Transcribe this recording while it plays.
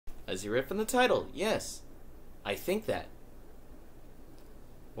As you read from the title, yes. I think that.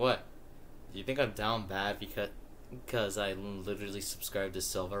 What? Do you think I'm down bad because I literally subscribed to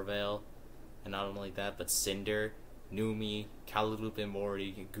SilverVale? And not only that, but Cinder, Numi, Caloop and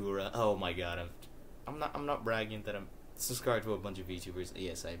Mori, Gura. Oh my god, I'm not bragging that I'm subscribed to a bunch of VTubers.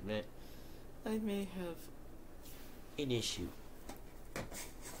 Yes, I admit I may have an issue.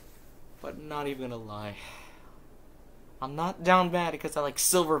 But not even gonna lie. I'm not down bad because I like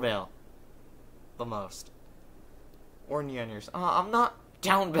SilverVale the most. Or Nyanners. I'm not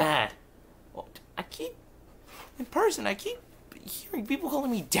down bad. Well, I keep hearing people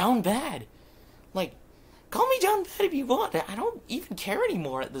calling me down bad. Like, call me down bad if you want. I don't even care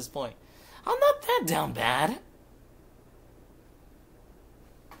anymore at this point. I'm not that down bad.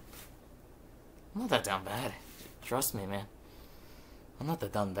 I'm not that down bad. Trust me, man. I'm not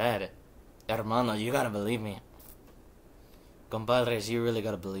that down bad. Hermano, you gotta believe me. Compadres, you really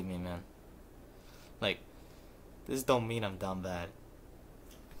gotta believe me, man. Like, this don't mean I'm down bad.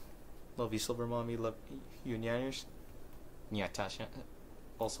 Love you, Silver Mommy. Love you, Nyanners. Yeah, Tasha.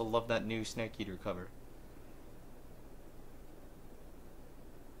 Also love that new Snake Eater cover.